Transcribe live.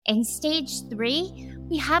In stage 3,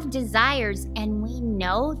 we have desires, and we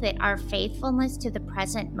know that our faithfulness to the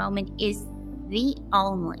present moment is the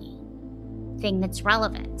only thing that's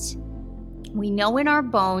relevant. We know in our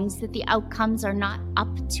bones that the outcomes are not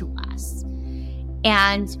up to us.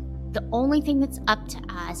 And the only thing that's up to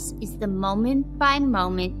us is the moment by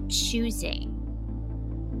moment choosing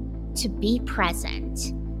to be present,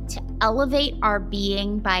 to elevate our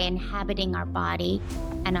being by inhabiting our body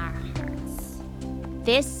and our hearts.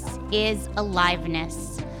 This is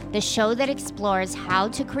Aliveness, the show that explores how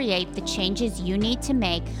to create the changes you need to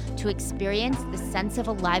make to experience the sense of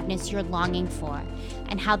aliveness you're longing for,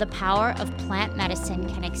 and how the power of plant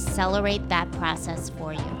medicine can accelerate that process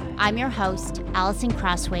for you. I'm your host, Allison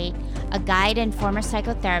Crosswaite, a guide and former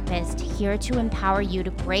psychotherapist, here to empower you to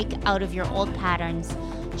break out of your old patterns,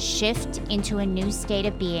 shift into a new state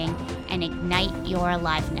of being, and ignite your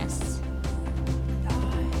aliveness.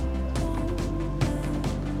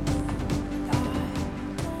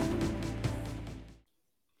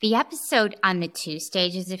 The episode on the 2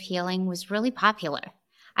 stages of healing was really popular.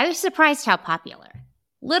 I was surprised how popular.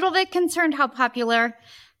 Little bit concerned how popular.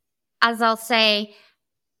 As I'll say,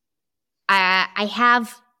 I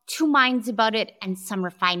have 2 minds about it and some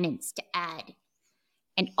refinements to add.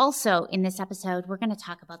 And also in this episode, we're going to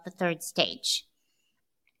talk about the 3rd stage.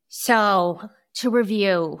 So to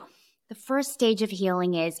review, the 1st stage of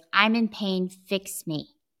healing is I'm in pain, fix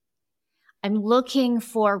me. I'm looking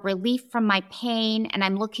for relief from my pain, and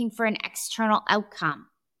I'm looking for an external outcome.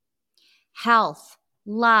 Health,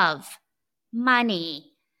 love,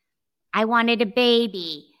 money. I wanted a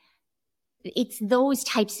baby. It's those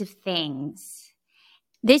types of things.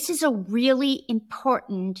 This is a really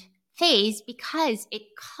important phase because it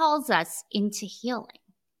calls us into healing.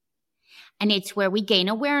 And it's where we gain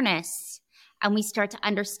awareness and we start to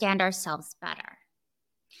understand ourselves better.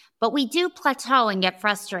 But we do plateau and get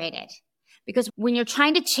frustrated. Because when you're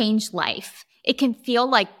trying to change life, it can feel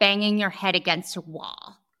like banging your head against a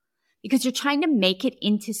wall because you're trying to make it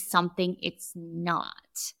into something it's not.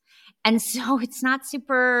 And so it's not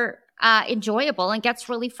super enjoyable and gets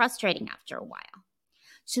really frustrating after a while.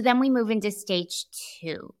 So then we move into stage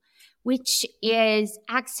 2, which is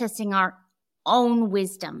accessing our own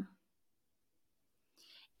wisdom.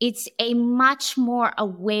 It's a much more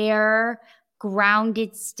aware,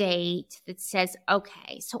 grounded state that says,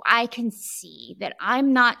 okay, so I can see that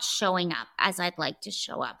I'm not showing up as I'd like to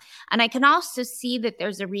show up. And I can also see that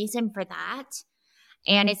there's a reason for that.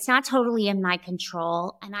 And it's not totally in my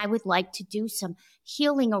control. And I would like to do some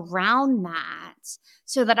healing around that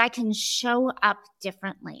so that I can show up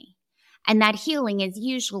differently. And that healing is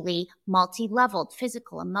usually multi-leveled: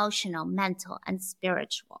 physical, emotional, mental, and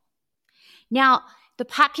spiritual. Now, the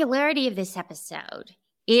popularity of this episode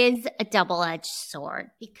is a double-edged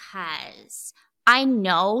sword because I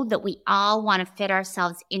know that we all want to fit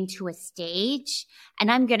ourselves into a stage, and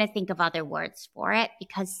I'm going to think of other words for it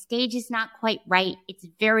because stage is not quite right. It's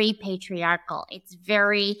very patriarchal. It's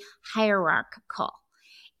very hierarchical.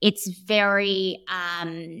 It's very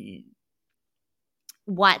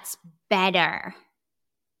what's better.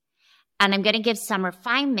 And I'm going to give some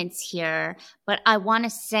refinements here, but I want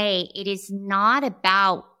to say it is not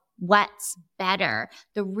about what's better.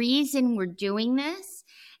 The reason we're doing this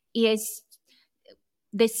is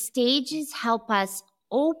the stages help us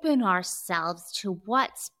open ourselves to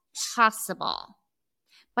what's possible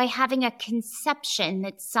by having a conception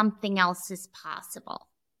that something else is possible.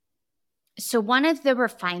 So one of the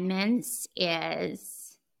refinements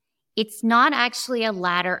is it's not actually a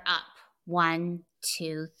ladder up, 1,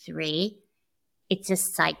 2, 3. It's a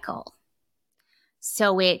cycle.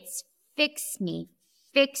 So it's fix me.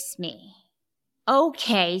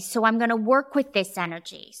 Okay, so I'm going to work with this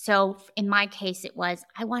energy. So in my case, it was,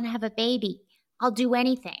 I want to have a baby. I'll do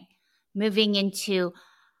anything. Moving into,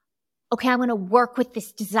 okay, I'm going to work with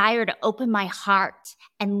this desire to open my heart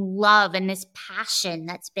and love and this passion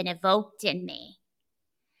that's been evoked in me.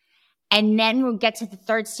 And then we'll get to the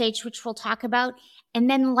 3rd stage, which we'll talk about. And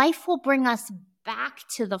then life will bring us back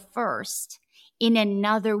to the 1st in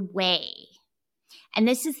another way. And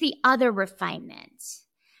this is the other refinement,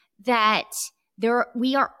 that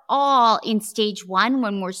we are all in stage 1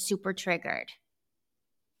 when we're super triggered.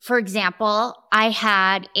 For example, I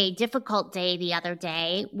had a difficult day the other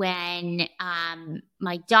day when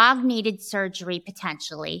my dog needed surgery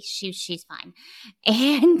potentially. She's fine.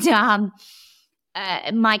 And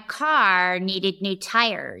my car needed new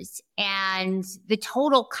tires. And the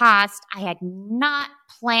total cost I had not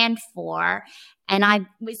planned for. And I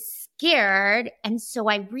was scared. And so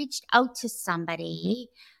I reached out to somebody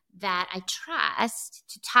that I trust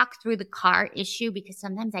to talk through the car issue, because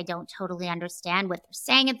sometimes I don't totally understand what they're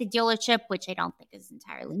saying at the dealership, which I don't think is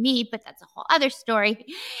entirely me, but that's a whole other story.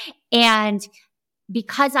 And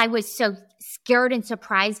because I was so scared and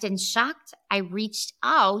surprised and shocked, I reached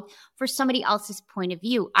out for somebody else's point of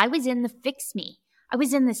view. I was in the fix me. I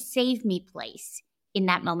was in the save me place in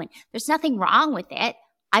that moment. There's nothing wrong with it.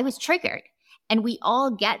 I was triggered. And we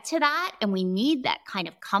all get to that, and we need that kind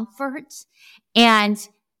of comfort. And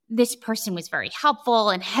this person was very helpful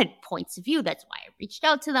and had points of view. That's why I reached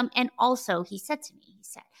out to them. And also he said to me,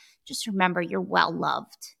 just remember you're well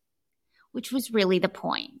loved, which was really the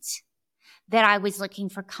point, that I was looking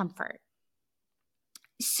for comfort.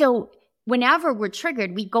 So whenever we're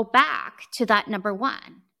triggered, we go back to that number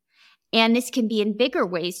one. And this can be in bigger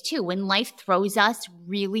ways too. When life throws us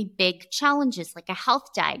really big challenges, like a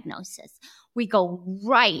health diagnosis, we go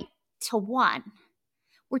right to one.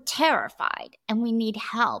 We're terrified and we need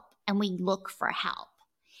help, and we look for help.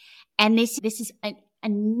 And this is a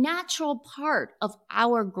natural part of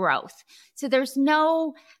our growth. So there's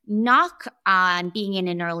no knock on being in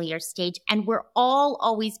an earlier stage, and we're all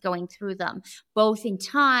always going through them, both in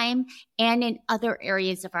time and in other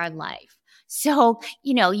areas of our life. So,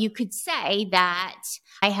 you could say that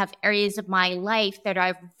I have areas of my life that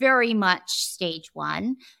are very much stage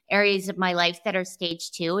one, areas of my life that are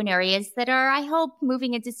stage two, and areas that are, I hope,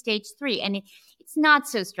 moving into stage three. And it's not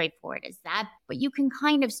so straightforward as that, but you can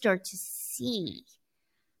kind of start to see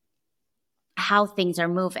how things are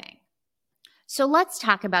moving. So let's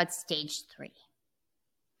talk about stage three.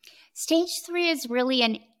 Stage three is really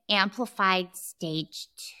an amplified stage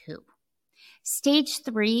two. Stage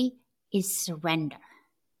three is surrender.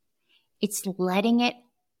 It's letting it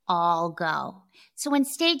all go. So in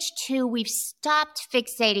stage two, we've stopped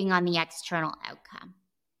fixating on the external outcome.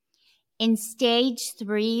 In stage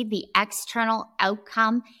three, the external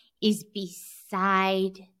outcome is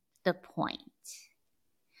beside the point.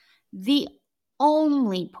 The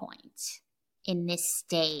only point in this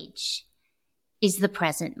stage is the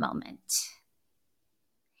present moment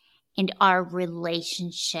and our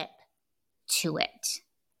relationship to it.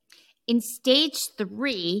 In stage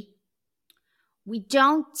three, we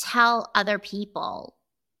don't tell other people,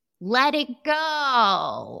 let it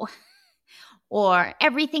go, or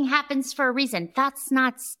everything happens for a reason. That's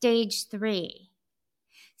not stage three.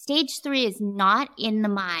 Stage three is not in the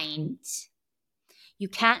mind. You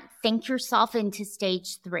can't think yourself into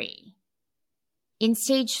stage three. In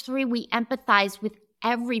stage three, we empathize with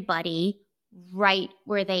everybody right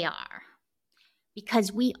where they are,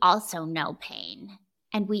 because we also know pain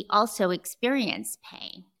and we also experience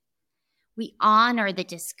pain. We honor the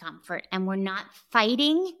discomfort, and we're not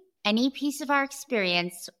fighting any piece of our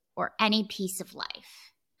experience or any piece of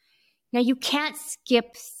life. Now, you can't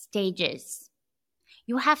skip stages.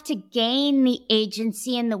 You have to gain the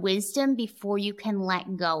agency and the wisdom before you can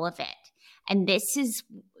let go of it. And this is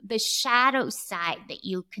the shadow side that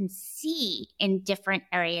you can see in different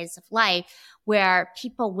areas of life, where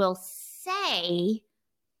people will say,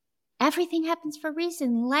 everything happens for a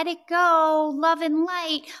reason, let it go, love and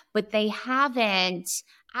light, but they haven't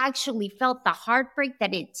actually felt the heartbreak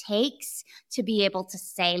that it takes to be able to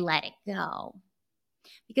say, let it go.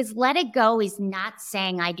 Because let it go is not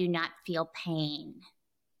saying, I do not feel pain.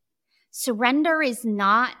 Surrender is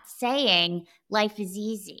not saying life is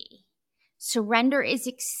easy. Surrender is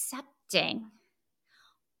accepting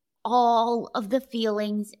all of the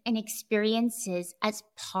feelings and experiences as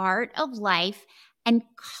part of life and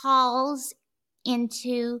calls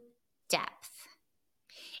into depth.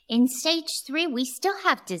 In stage three, we still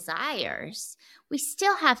have desires. We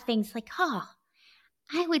still have things like,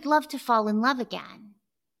 I would love to fall in love again.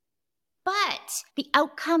 But the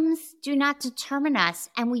outcomes do not determine us,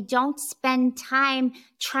 and we don't spend time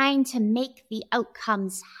trying to make the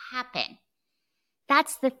outcomes happen.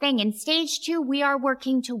 That's the thing. In stage two, we are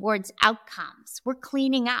working towards outcomes. We're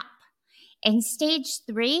cleaning up. In stage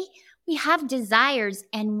three, we have desires,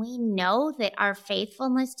 and we know that our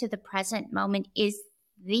faithfulness to the present moment is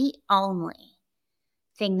the only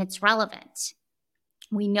thing that's relevant.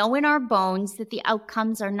 We know in our bones that the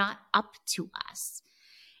outcomes are not up to us.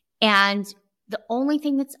 And the only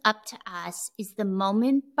thing that's up to us is the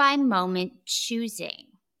moment by moment choosing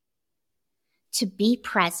to be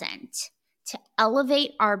present, to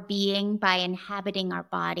elevate our being by inhabiting our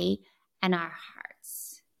body and our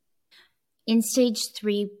hearts. In stage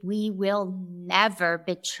three, we will never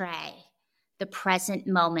betray the present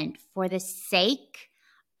moment for the sake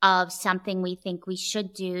of something we think we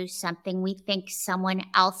should do, something we think someone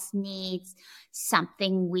else needs,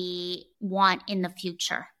 something we want in the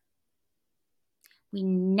future. We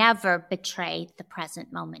never betray the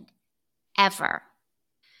present moment, ever.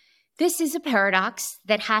 This is a paradox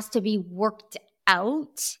that has to be worked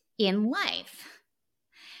out in life.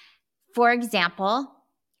 For example,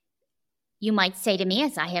 you might say to me,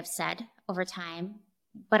 as I have said over time,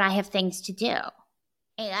 but I have things to do.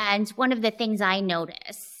 And one of the things I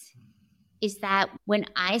notice is that when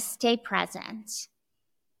I stay present,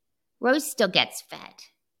 Rose still gets fed.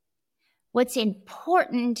 What's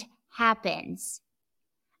important happens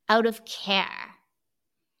out of care.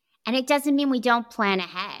 And it doesn't mean we don't plan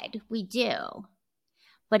ahead. We do.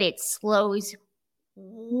 But it slows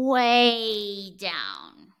way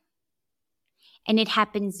down. And it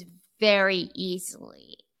happens very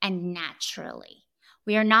easily and naturally.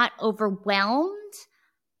 We are not overwhelmed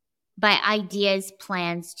by ideas,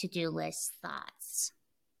 plans, to-do lists, thoughts.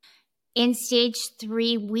 In stage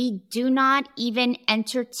 3, we do not even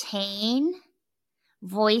entertain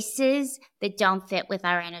voices that don't fit with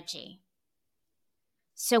our energy.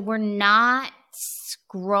 So we're not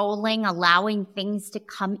scrolling, allowing things to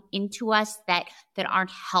come into us that aren't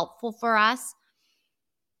helpful for us.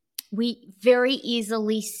 We very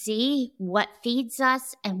easily see what feeds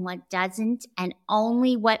us and what doesn't, and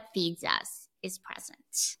only what feeds us is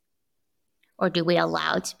present. Or do we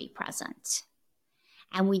allow it to be present?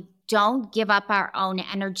 And we don't give up our own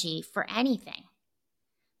energy for anything,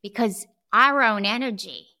 because our own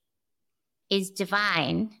energy is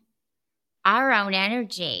divine. Our own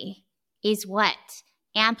energy is what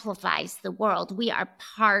amplifies the world. We are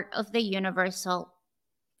part of the universal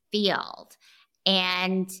field.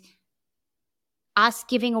 And us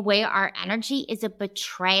giving away our energy is a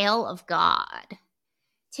betrayal of God.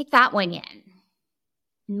 Take that one in.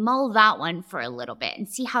 Mull that one for a little bit and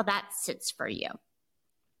see how that sits for you.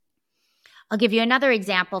 I'll give you another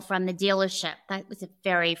example from the dealership. That was a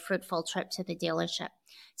very fruitful trip to the dealership.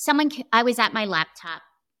 I was at my laptop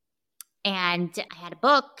and I had a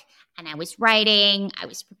book and I was writing. I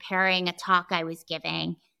was preparing a talk I was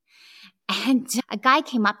giving. And a guy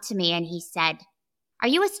came up to me and he said, "Are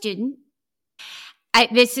you a student?"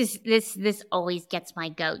 This always gets my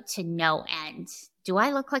goat to no end. Do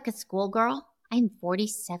I look like a schoolgirl? I'm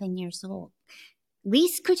 47 years old.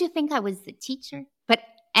 Least could you think I was the teacher? But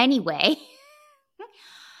anyway,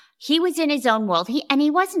 he was in his own world. He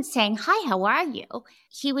wasn't saying, "Hi, how are you?"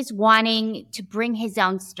 He was wanting to bring his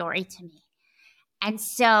own story to me. And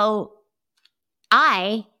so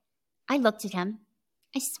I looked at him,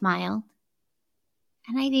 I smiled,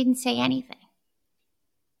 and I didn't say anything.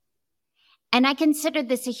 And I considered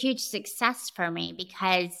this a huge success for me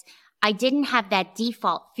because I didn't have that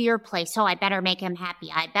default fear place. Oh, I better make him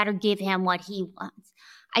happy. I better give him what he wants.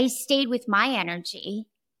 I stayed with my energy,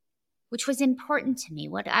 which was important to me.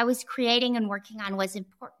 What I was creating and working on was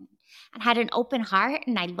important. And had an open heart,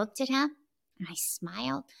 and I looked at him and I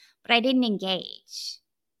smiled, but I didn't engage.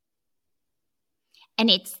 And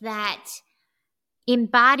it's that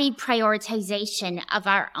embodied prioritization of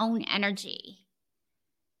our own energy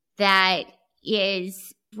that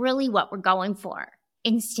is really what we're going for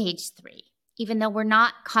in stage 3, even though we're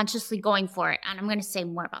not consciously going for it. And I'm going to say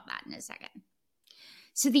more about that in a second.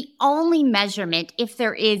 So the only measurement, if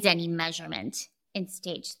there is any measurement in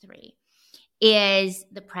stage 3, is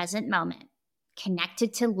the present moment,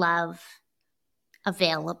 connected to love,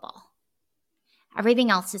 available.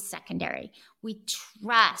 Everything else is secondary. We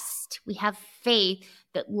trust, we have faith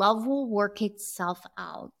that love will work itself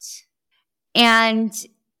out. And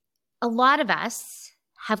a lot of us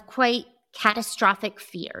have quite catastrophic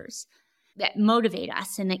fears that motivate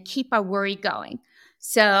us and that keep our worry going.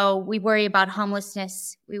 So we worry about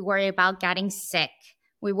homelessness. We worry about getting sick.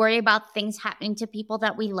 We worry about things happening to people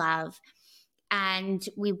that we love. And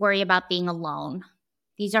we worry about being alone.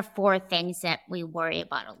 These are 4 things that we worry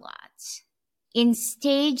about a lot. In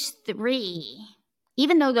stage 3,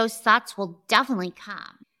 even though those thoughts will definitely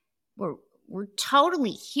come, we're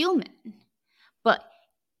totally human. But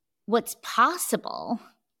what's possible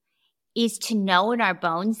is to know in our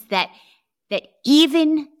bones that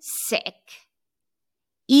even sick,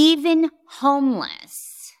 even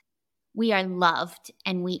homeless, we are loved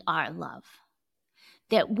and we are love.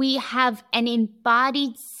 That we have an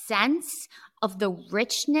embodied sense of the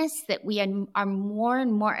richness that we are more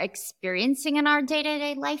and more experiencing in our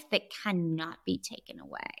day-to-day life that cannot be taken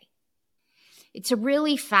away. It's a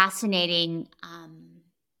really fascinating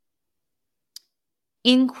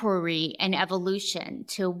inquiry and evolution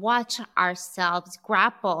to watch ourselves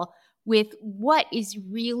grapple with what is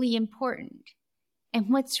really important. And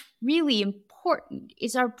what's really important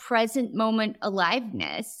is our present moment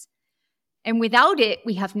aliveness. And without it,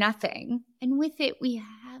 we have nothing. And with it, we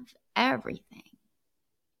have everything.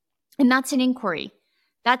 And that's an inquiry.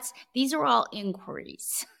 These are all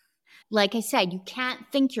inquiries. Like I said, you can't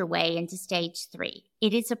think your way into stage 3.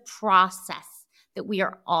 It is a process that we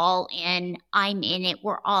are all in. I'm in it.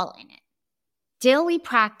 We're all in it. Daily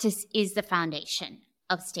practice is the foundation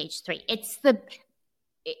of stage 3. It's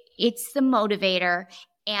the motivator,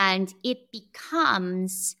 and it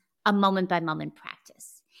becomes a moment by moment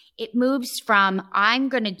practice. It moves from I'm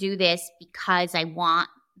going to do this because I want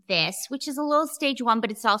this, which is a little stage 1,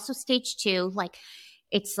 but it's also stage 2. Like,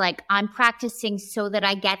 it's like I'm practicing so that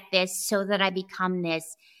I get this, so that I become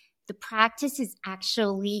this. The practice is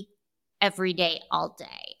actually every day, all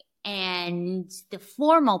day. And the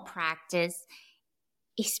formal practice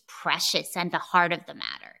is precious and the heart of the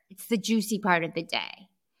matter. It's the juicy part of the day.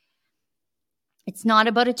 It's not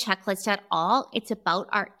about a checklist at all. It's about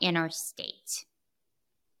our inner state.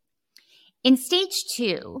 In stage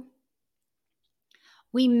 2,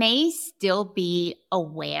 we may still be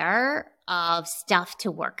aware of stuff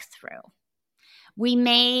to work through. We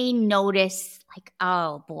may notice, like,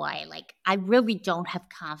 oh boy, like, I really don't have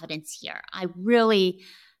confidence here. I really,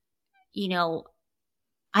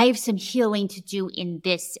 I have some healing to do in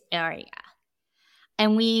this area.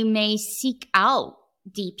 And we may seek out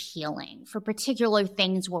deep healing for particular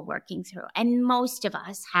things we're working through. And most of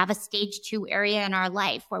us have a stage 2 area in our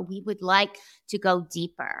life where we would like to go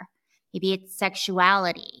deeper. Maybe it's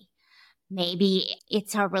sexuality. Maybe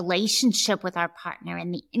it's our relationship with our partner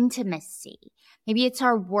and the intimacy. Maybe it's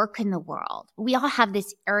our work in the world. We all have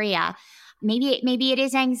this area. Maybe it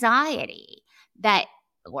is anxiety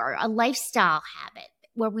or a lifestyle habit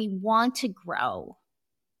where we want to grow.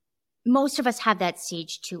 Most of us have that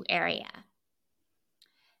stage 2 area.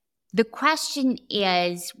 The question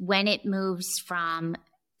is when it moves from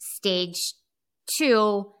stage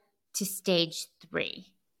 2 to stage 3,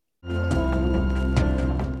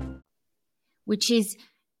 which is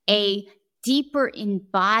a deeper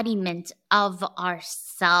embodiment of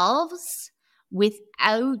ourselves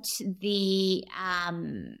without the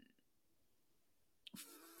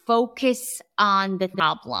focus on the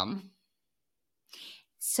problem.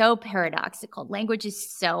 So paradoxical. Language is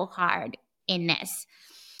so hard in this.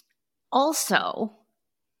 Also,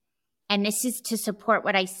 and this is to support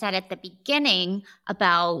what I said at the beginning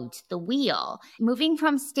about the wheel, moving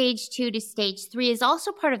from stage 2 to stage 3 is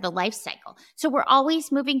also part of the life cycle. So we're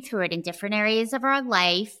always moving through it in different areas of our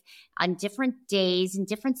life, on different days, in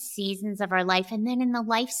different seasons of our life, and then in the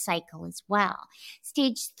life cycle as well.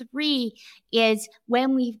 Stage 3 is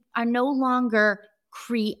when we are no longer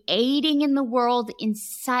creating in the world in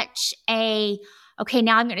such a, okay,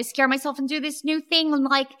 now I'm going to scare myself and do this new thing. And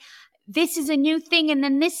like, this is a new thing, and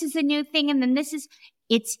then this is a new thing, and then this is,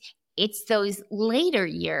 it's those later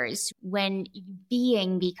years when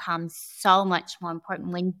being becomes so much more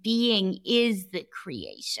important, when being is the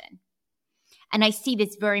creation. And I see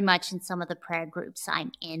this very much in some of the prayer groups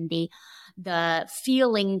I'm in, the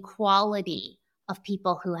feeling quality of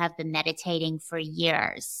people who have been meditating for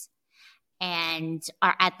years and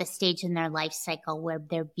are at the stage in their life cycle where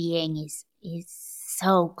their being is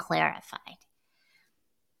so clarified.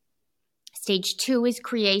 Stage 2 is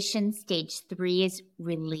creation. Stage 3 is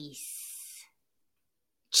release.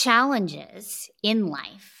 Challenges in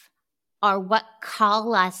life are what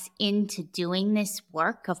call us into doing this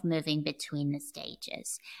work of moving between the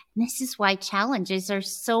stages. And this is why challenges are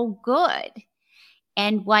so good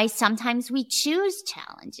and why sometimes we choose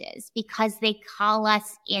challenges, because they call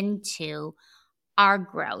us into our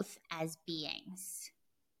growth as beings.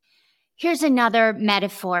 Here's another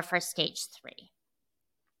metaphor for stage 3.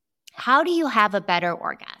 How do you have a better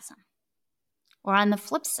orgasm? Or on the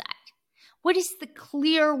flip side, what is the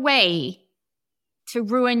clear way to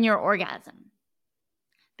ruin your orgasm?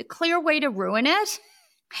 The clear way to ruin it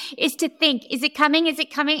is to think, is it coming? Is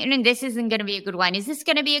it coming? And this isn't going to be a good one. Is this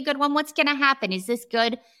going to be a good one? What's going to happen? Is this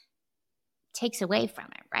good? Takes away from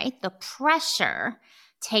it, right? The pressure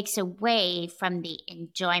takes away from the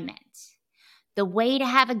enjoyment. The way to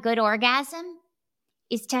have a good orgasm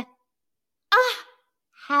is to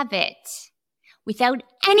have it without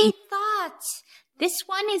any thoughts. This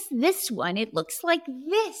one is this one. It looks like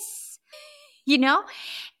this,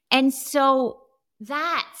 And so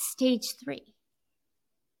that's stage 3.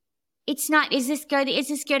 It's not, is this good? Is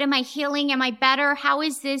this good? Am I healing? Am I better? How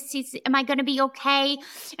is this? Am I going to be okay?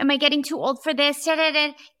 Am I getting too old for this?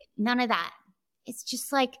 None of that. It's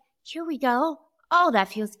just like, here we go. Oh, that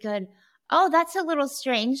feels good. Oh, that's a little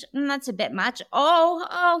strange. That's a bit much.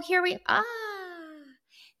 Oh, here we,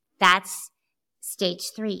 That's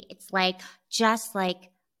stage 3. It's just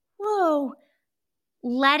like, whoa,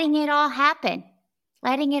 letting it all happen.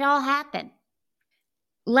 Letting it all happen.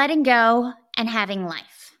 Letting go and having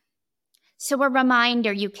life. So a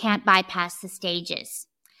reminder, you can't bypass the stages.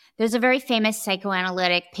 There's a very famous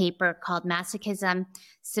psychoanalytic paper called Masochism,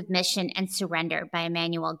 Submission, and Surrender by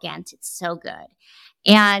Immanuel Kant. It's so good.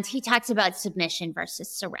 And he talks about submission versus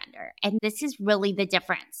surrender. And this is really the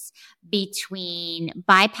difference between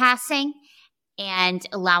bypassing and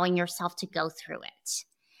allowing yourself to go through it.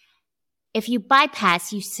 If you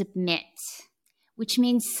bypass, you submit, which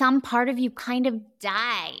means some part of you kind of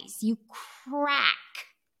dies. You crack.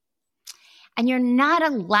 And you're not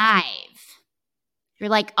alive. You're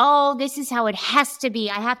like, oh, this is how it has to be.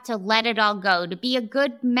 I have to let it all go. To be a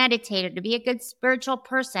good meditator, to be a good spiritual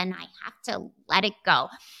person, I have to let it go.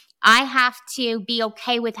 I have to be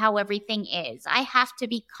okay with how everything is. I have to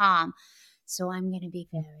be calm. So I'm going to be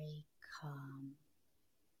very calm.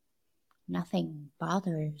 Nothing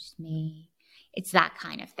bothers me. It's that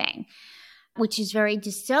kind of thing, which is very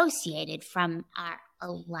dissociated from our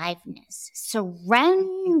aliveness.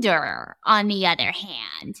 Surrender, on the other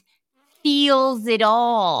hand, feels it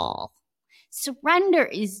all. Surrender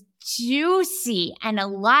is juicy and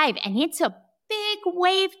alive, and it's a big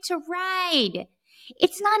wave to ride.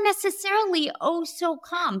 It's not necessarily oh so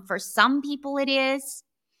calm. For some people it is.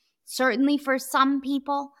 Certainly for some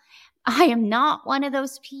people. I am not one of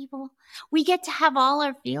those people. We get to have all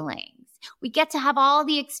our feelings. We get to have all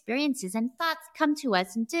the experiences, and thoughts come to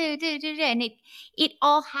us, and and it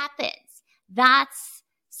all happens. That's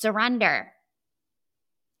surrender.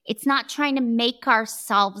 It's not trying to make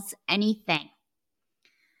ourselves anything.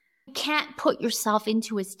 You can't put yourself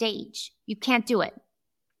into a stage. You can't do it.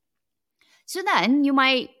 So then you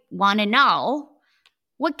might want to know,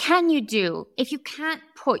 what can you do? If you can't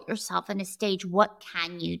put yourself in a stage, what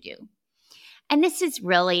can you do? And this is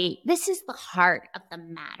the heart of the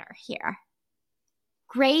matter here.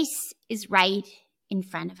 Grace is right in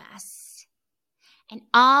front of us. And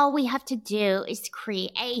all we have to do is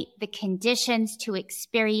create the conditions to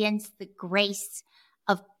experience the grace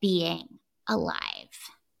of being alive.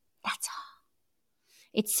 That's all.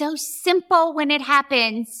 It's so simple when it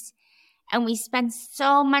happens. And we spend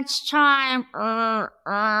so much time,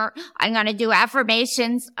 I'm going to do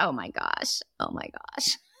affirmations. Oh my gosh.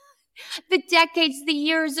 The decades, the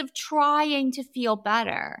years of trying to feel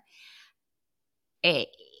better.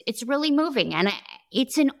 It's really moving, and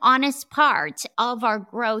it's an honest part of our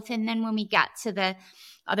growth. And then when we get to the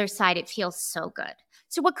other side, it feels so good.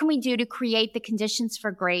 So what can we do to create the conditions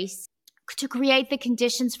for grace, to create the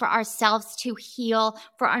conditions for ourselves to heal,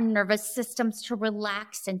 for our nervous systems to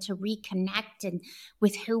relax and to reconnect and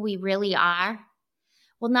with who we really are?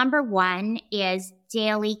 Well, number one is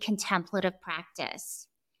daily contemplative practice.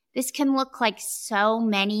 This can look like so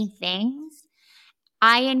many things.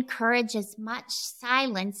 I encourage as much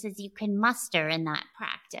silence as you can muster in that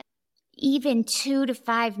practice. Even 2 to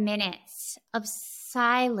 5 minutes of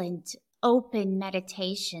silent, open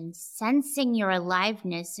meditation, sensing your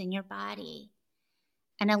aliveness in your body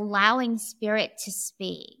and allowing spirit to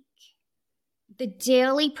speak. The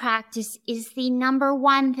daily practice is the number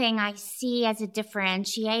one thing I see as a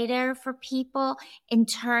differentiator for people in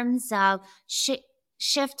terms of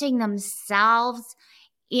shifting themselves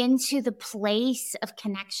into the place of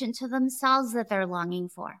connection to themselves that they're longing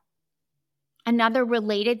for. Another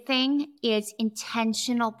related thing is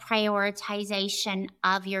intentional prioritization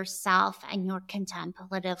of yourself and your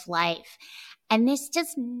contemplative life. And this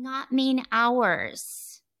does not mean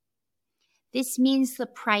hours. This means the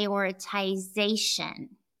prioritization.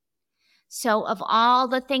 So of all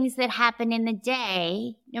the things that happen in the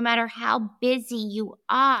day, no matter how busy you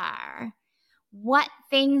are, what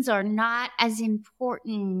things are not as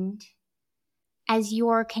important as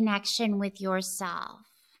your connection with yourself?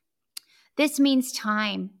 This means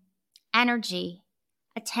time, energy,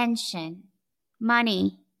 attention,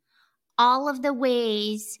 money, all of the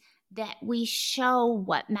ways that we show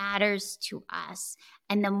what matters to us.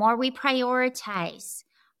 And the more we prioritize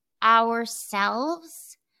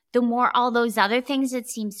ourselves, the more all those other things that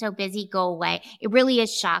seem so busy go away. It really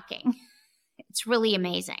is shocking. It's really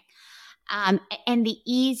amazing. And the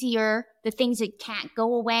easier the things that can't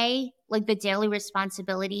go away, like the daily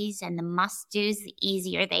responsibilities and the must-dos, the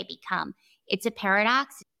easier they become. It's a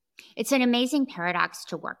paradox. It's an amazing paradox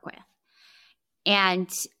to work with. And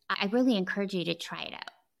I really encourage you to try it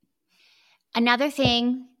out. Another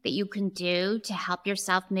thing that you can do to help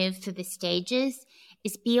yourself move through the stages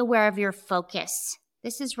is be aware of your focus.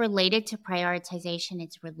 This is related to prioritization.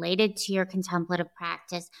 It's related to your contemplative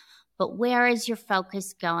practice. But where is your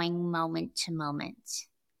focus going moment to moment?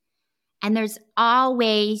 And there's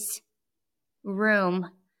always room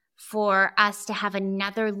for us to have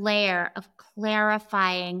another layer of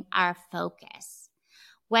clarifying our focus.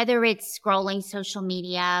 Whether it's scrolling social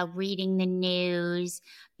media, reading the news,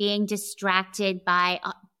 being distracted by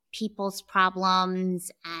people's problems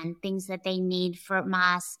and things that they need from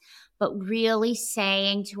us, but really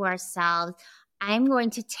saying to ourselves, I'm going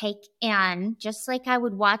to take in, just like I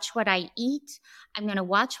would watch what I eat, I'm going to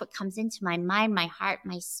watch what comes into my mind, my heart,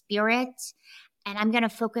 my spirit, and I'm going to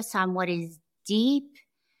focus on what is deep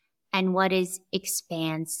and what is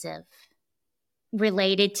expansive.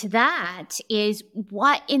 Related to that is,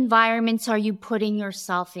 what environments are you putting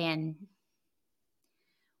yourself in?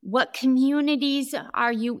 What communities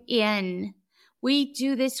are you in? We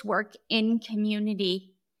do this work in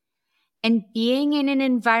community. And being in an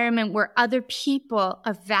environment where other people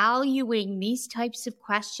are valuing these types of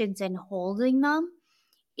questions and holding them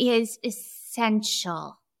is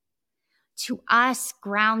essential to us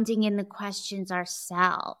grounding in the questions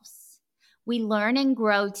ourselves. We learn and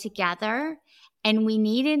grow together, and we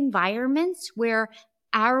need environments where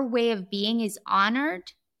our way of being is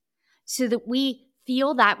honored so that we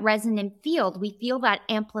feel that resonant field. We feel that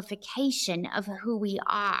amplification of who we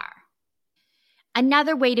are.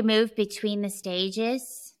 Another way to move between the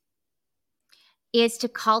stages is to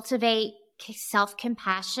cultivate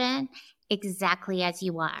self-compassion exactly as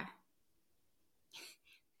you are.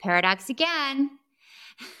 Paradox again.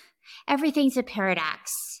 Everything's a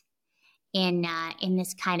paradox in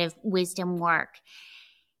this kind of wisdom work.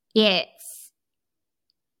 It's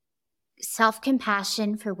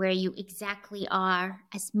self-compassion for where you exactly are,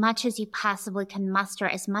 as much as you possibly can muster,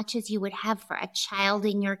 as much as you would have for a child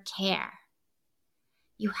in your care.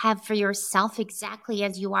 You have for yourself exactly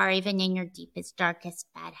as you are, even in your deepest, darkest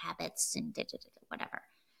bad habits and whatever.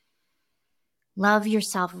 Love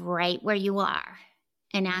yourself right where you are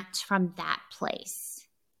and act from that place.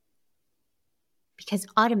 Because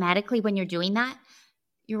automatically when you're doing that,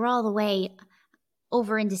 you're all the way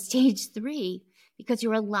over into stage 3 because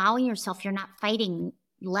you're allowing yourself, you're not fighting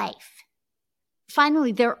life.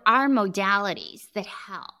 Finally, there are modalities that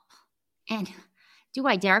help. And do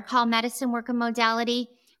I dare call medicine work a modality?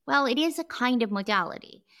 Well, it is a kind of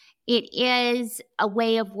modality. It is a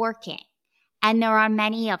way of working. And there are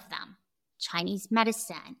many of them. Chinese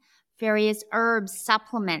medicine, various herbs,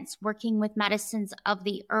 supplements, working with medicines of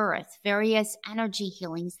the earth, various energy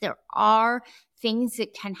healings. There are things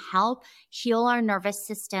that can help heal our nervous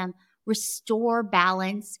system, restore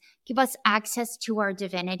balance, give us access to our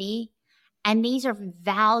divinity. And these are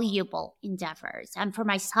valuable endeavors. And for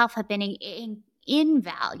myself, have been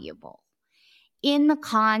invaluable in the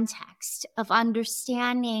context of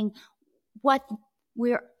understanding what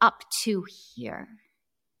we're up to here.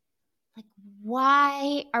 Like,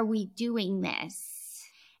 why are we doing this?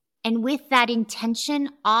 And with that intention,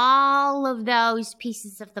 all of those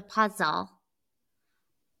pieces of the puzzle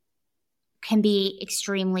can be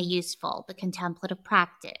extremely useful. The contemplative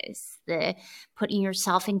practice, the putting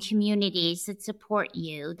yourself in communities that support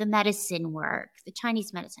you, the medicine work, the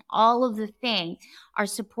Chinese medicine, all of the things are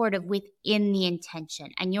supportive within the intention.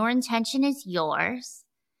 And your intention is yours.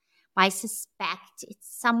 I suspect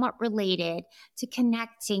it's somewhat related to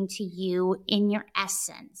connecting to you in your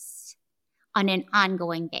essence on an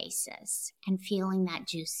ongoing basis and feeling that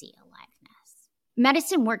juicy aliveness.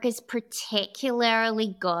 Medicine work is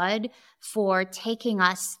particularly good for taking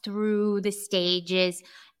us through the stages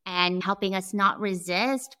and helping us not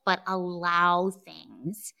resist, but allow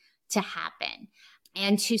things to happen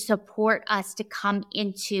and to support us to come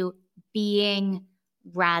into being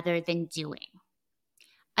rather than doing.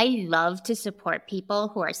 I love to support people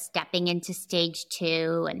who are stepping into stage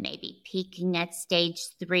 2 and maybe peaking at stage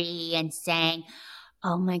 3 and saying,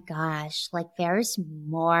 oh my gosh, like there's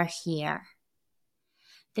more here.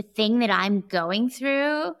 The thing that I'm going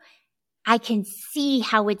through, I can see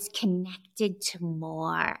how it's connected to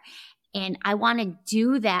more. And I want to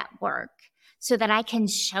do that work so that I can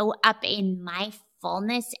show up in my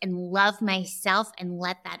fullness and love myself and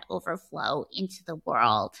let that overflow into the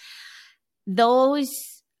world. Those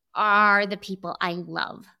are the people I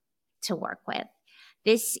love to work with.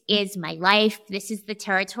 This is my life. This is the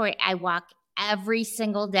territory I walk every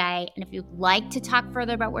single day. And if you'd like to talk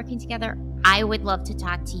further about working together, I would love to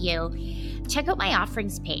talk to you. Check out my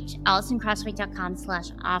offerings page,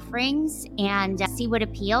 AllisonCrosswhite.com/offerings, and see what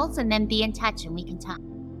appeals, and then be in touch and we can talk.